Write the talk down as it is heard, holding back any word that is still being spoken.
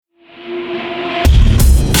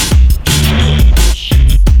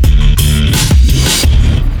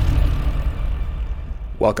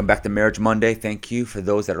Welcome back to Marriage Monday. Thank you for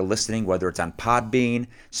those that are listening, whether it's on Podbean,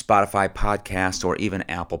 Spotify Podcast, or even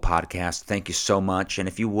Apple Podcast. Thank you so much. And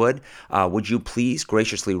if you would you please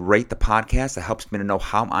graciously rate the podcast? That helps me to know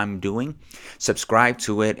how I'm doing. Subscribe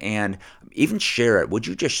to it and even share it. Would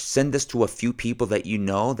you just send this to a few people that you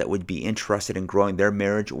know that would be interested in growing their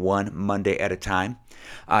marriage one Monday at a time?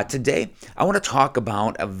 Today, I want to talk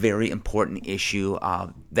about a very important issue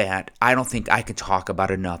that I don't think I can talk about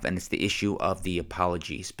enough, and it's the issue of the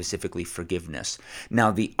apology, specifically forgiveness. Now,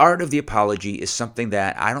 the art of the apology is something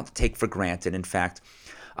that I don't take for granted. In fact,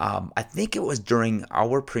 I think it was during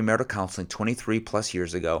our premarital counseling 23 plus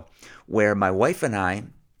years ago where my wife and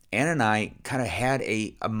Ann and I kind of had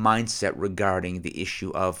a mindset regarding the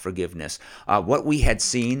issue of forgiveness. What we had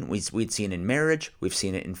seen, we'd seen in marriage, we've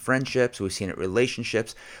seen it in friendships, we've seen it in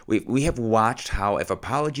relationships. We have watched how if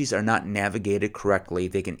apologies are not navigated correctly,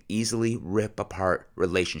 they can easily rip apart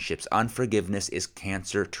relationships. Unforgiveness is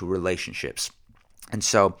cancer to relationships. And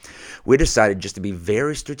so we decided just to be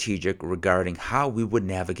very strategic regarding how we would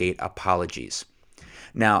navigate apologies.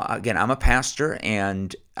 Now, again, I'm a pastor,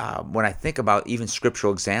 and when I think about even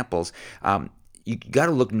scriptural examples, you got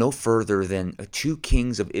to look no further than two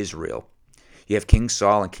kings of Israel. You have King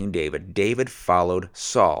Saul and King David. David followed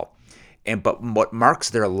Saul. But what marks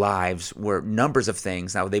their lives were numbers of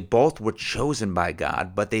things. Now, they both were chosen by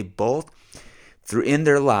God, but they both in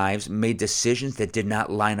their lives made decisions that did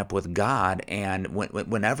not line up with God. And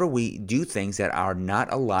whenever we do things that are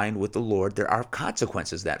not aligned with the Lord, there are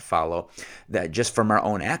consequences that follow that just from our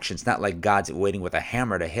own actions. Not like God's waiting with a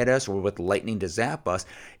hammer to hit us or with lightning to zap us.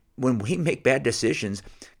 When we make bad decisions,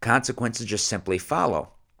 consequences just simply follow.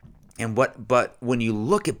 But when you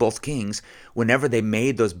look at both kings, whenever they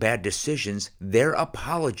made those bad decisions, their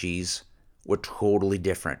apologies were totally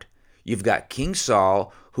different. You've got King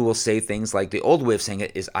Saul, who will say things like, the old way of saying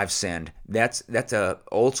it is, I've sinned. That's a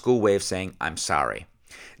old school way of saying, I'm sorry.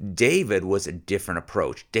 David was a different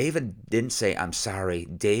approach. David didn't say, I'm sorry.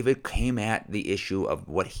 David came at the issue of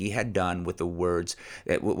what he had done with the words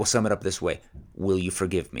that we'll sum it up this way: will you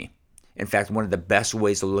forgive me? In fact, one of the best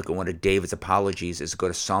ways to look at one of David's apologies is to go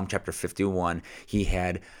to Psalm chapter 51. He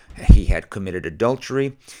had committed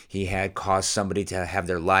adultery. He had caused somebody to have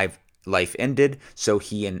their life ended, so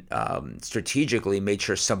he strategically made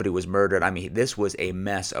sure somebody was murdered. I mean, this was a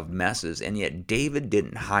mess of messes, and yet David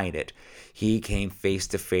didn't hide it. He came face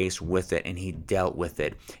to face with it, and he dealt with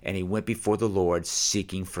it, and he went before the Lord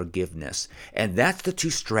seeking forgiveness. And that's the two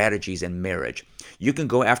strategies in marriage. You can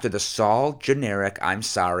go after the Saul generic, I'm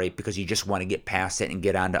sorry, because you just want to get past it and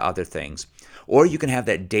get on to other things. Or you can have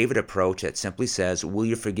that David approach that simply says, will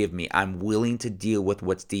you forgive me? I'm willing to deal with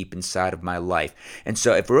what's deep inside of my life. And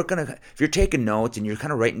so if you're taking notes and you're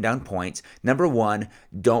kind of writing down points, number one,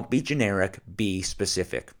 don't be generic, be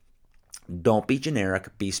specific. Don't be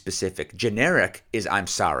generic, be specific. Generic is I'm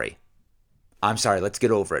sorry. I'm sorry, let's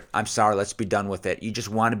get over it. I'm sorry, let's be done with it. You just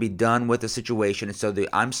want to be done with the situation. And so the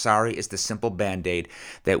I'm sorry is the simple Band-Aid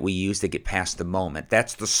that we use to get past the moment.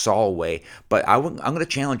 That's the Saul way. But I'm going to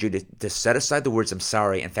challenge you to set aside the words I'm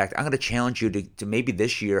sorry. In fact, I'm going to challenge you to maybe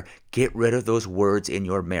this year get rid of those words in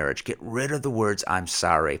your marriage. Get rid of the words I'm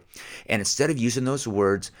sorry. And instead of using those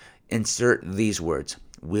words, insert these words: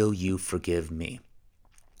 will you forgive me?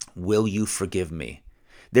 Will you forgive me?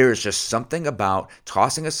 There is just something about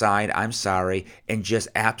tossing aside, I'm sorry, and just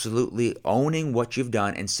absolutely owning what you've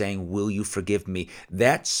done and saying, will you forgive me?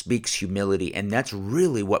 That speaks humility, and that's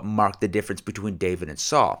really what marked the difference between David and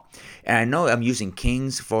Saul. And I know I'm using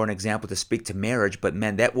kings for an example to speak to marriage, but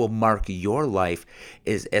man, that will mark your life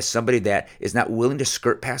as somebody that is not willing to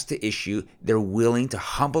skirt past the issue. They're willing to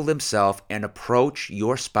humble themselves and approach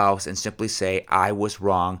your spouse and simply say, I was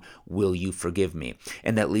wrong. Will you forgive me?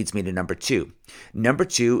 And that leads me to number two. Number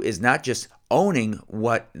two is not just owning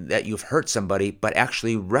that you've hurt somebody, but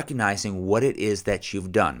actually recognizing what it is that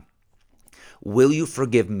you've done. Will you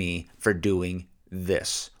forgive me for doing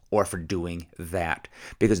this or for doing that?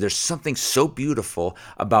 Because there's something so beautiful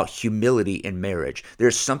about humility in marriage.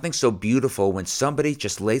 There's something so beautiful when somebody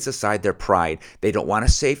just lays aside their pride. They don't want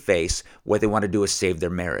to save face. What they want to do is save their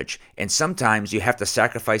marriage. And sometimes you have to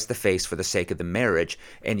sacrifice the face for the sake of the marriage,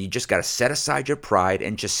 and you just got to set aside your pride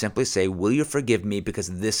and just simply say, will you forgive me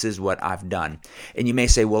because this is what I've done? And you may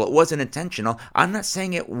say, well, it wasn't intentional. I'm not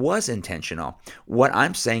saying it was intentional. What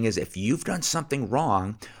I'm saying is if you've done something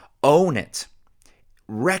wrong, own it.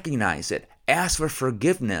 Recognize it, ask for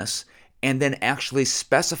forgiveness, and then actually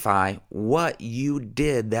specify what you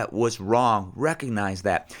did that was wrong. Recognize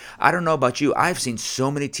that. I don't know about you. I've seen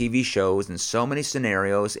so many TV shows and so many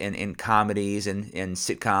scenarios in comedies and in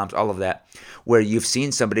sitcoms, all of that, where you've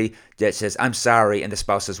seen somebody that says, I'm sorry, and the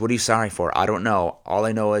spouse says, what are you sorry for? I don't know. All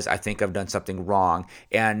I know is I think I've done something wrong.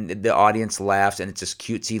 And the audience laughs, and it's this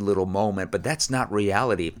cutesy little moment, but that's not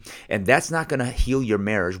reality. And that's not going to heal your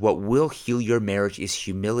marriage. What will heal your marriage is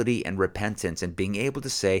humility and repentance, and being able to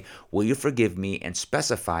say, will you forgive me, and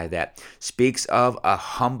specify that. Speaks of a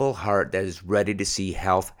humble heart that is ready to see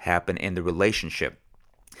health happen in the relationship.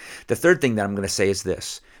 The third thing that I'm going to say is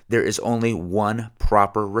this. There is only one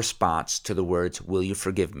proper response to the words, will you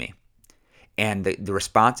forgive me? And the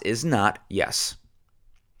response is not yes.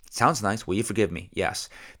 Sounds nice. Will you forgive me? Yes.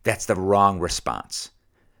 That's the wrong response.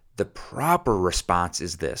 The proper response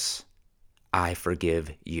is this. I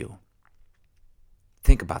forgive you.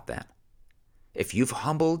 Think about that. If you've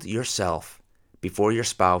humbled yourself before your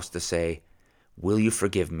spouse to say, will you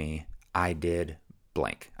forgive me? I did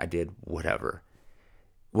blank. I did whatever.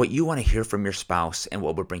 What you want to hear from your spouse and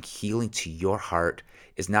what will bring healing to your heart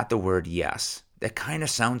is not the word yes. That kind of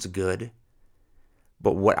sounds good.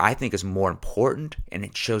 But what I think is more important, and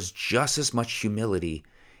it shows just as much humility,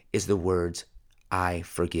 is the words, I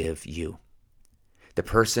forgive you. The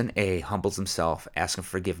person A humbles himself, asking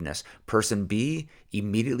forgiveness. Person B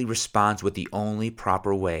immediately responds with the only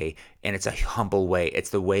proper way, and it's a humble way. It's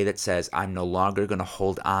the way that says, I'm no longer going to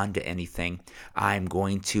hold on to anything. I'm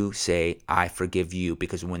going to say, I forgive you.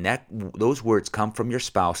 Because when those words come from your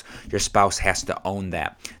spouse has to own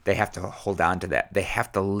that. They have to hold on to that. They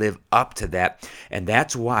have to live up to that. And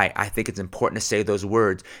that's why I think it's important to say those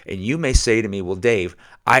words. And you may say to me, well, Dave,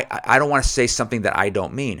 I don't want to say something that I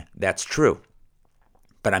don't mean. That's true.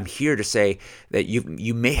 But I'm here to say that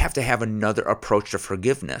you may have to have another approach to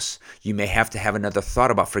forgiveness. You may have to have another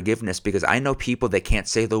thought about forgiveness, because I know people that can't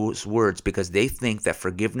say those words because they think that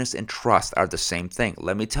forgiveness and trust are the same thing.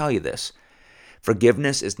 Let me tell you this.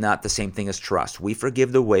 Forgiveness is not the same thing as trust. We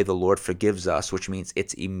forgive the way the Lord forgives us, which means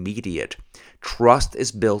it's immediate. Trust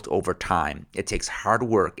is built over time. It takes hard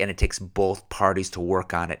work, and it takes both parties to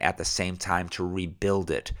work on it at the same time to rebuild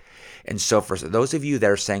it. And so for those of you that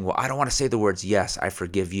are saying, well, I don't want to say the words, yes, I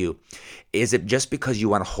forgive you. Is it just because you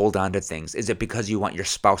want to hold on to things? Is it because you want your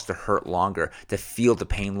spouse to hurt longer, to feel the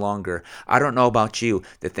pain longer? I don't know about you.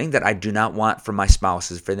 The thing that I do not want from my spouse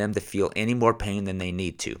is for them to feel any more pain than they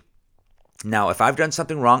need to. Now, if I've done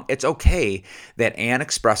something wrong, it's okay that Anne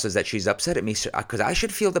expresses that she's upset at me, because I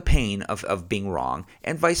should feel the pain of being wrong,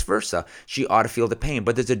 and vice versa. She ought to feel the pain.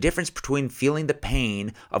 But there's a difference between feeling the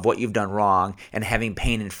pain of what you've done wrong and having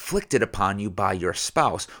pain inflicted upon you by your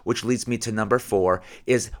spouse, which leads me to number 4,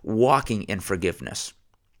 is walking in forgiveness.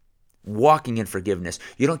 Walking in forgiveness.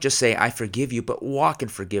 You don't just say, I forgive you, but walk in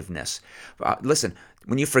forgiveness. Listen,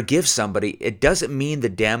 when you forgive somebody, it doesn't mean the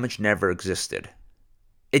damage never existed.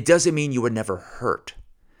 It doesn't mean you were never hurt.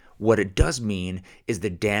 What it does mean is the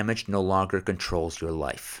damage no longer controls your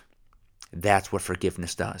life. That's what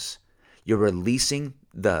forgiveness does. You're releasing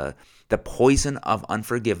the poison of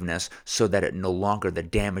unforgiveness so that the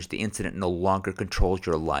damage, the incident no longer controls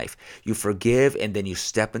your life. You forgive, and then you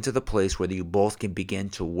step into the place where you both can begin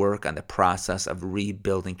to work on the process of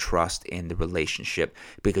rebuilding trust in the relationship,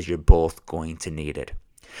 because you're both going to need it.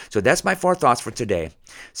 So that's my 4 thoughts for today.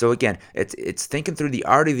 So again, it's thinking through the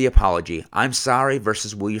art of the apology. I'm sorry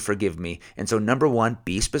versus will you forgive me? And so number 1,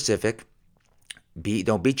 be specific.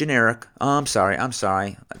 Don't be generic. Oh, I'm sorry,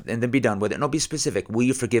 and then be done with it. No, be specific. Will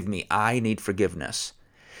you forgive me? I need forgiveness.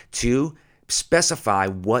 2, specify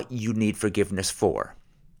what you need forgiveness for.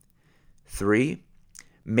 3,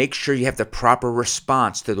 make sure you have the proper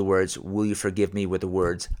response to the words, will you forgive me, with the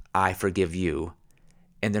words, I forgive you.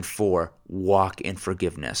 And then 4, walk in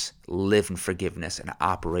forgiveness, live in forgiveness, and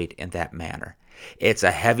operate in that manner. It's a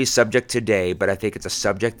heavy subject today, but I think it's a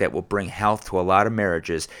subject that will bring health to a lot of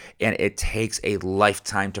marriages, and it takes a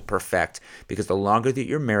lifetime to perfect, because the longer that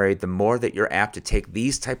you're married, the more that you're apt to take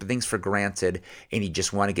these type of things for granted, and you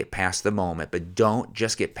just want to get past the moment. But don't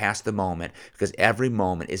just get past the moment, because every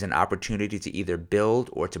moment is an opportunity to either build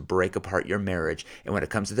or to break apart your marriage. And when it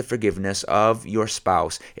comes to the forgiveness of your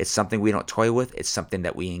spouse, it's something we don't toy with. It's something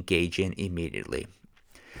that we engage in immediately.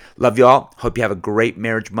 Love you all. Hope you have a great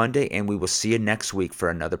Marriage Monday, and we will see you next week for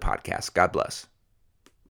another podcast. God bless.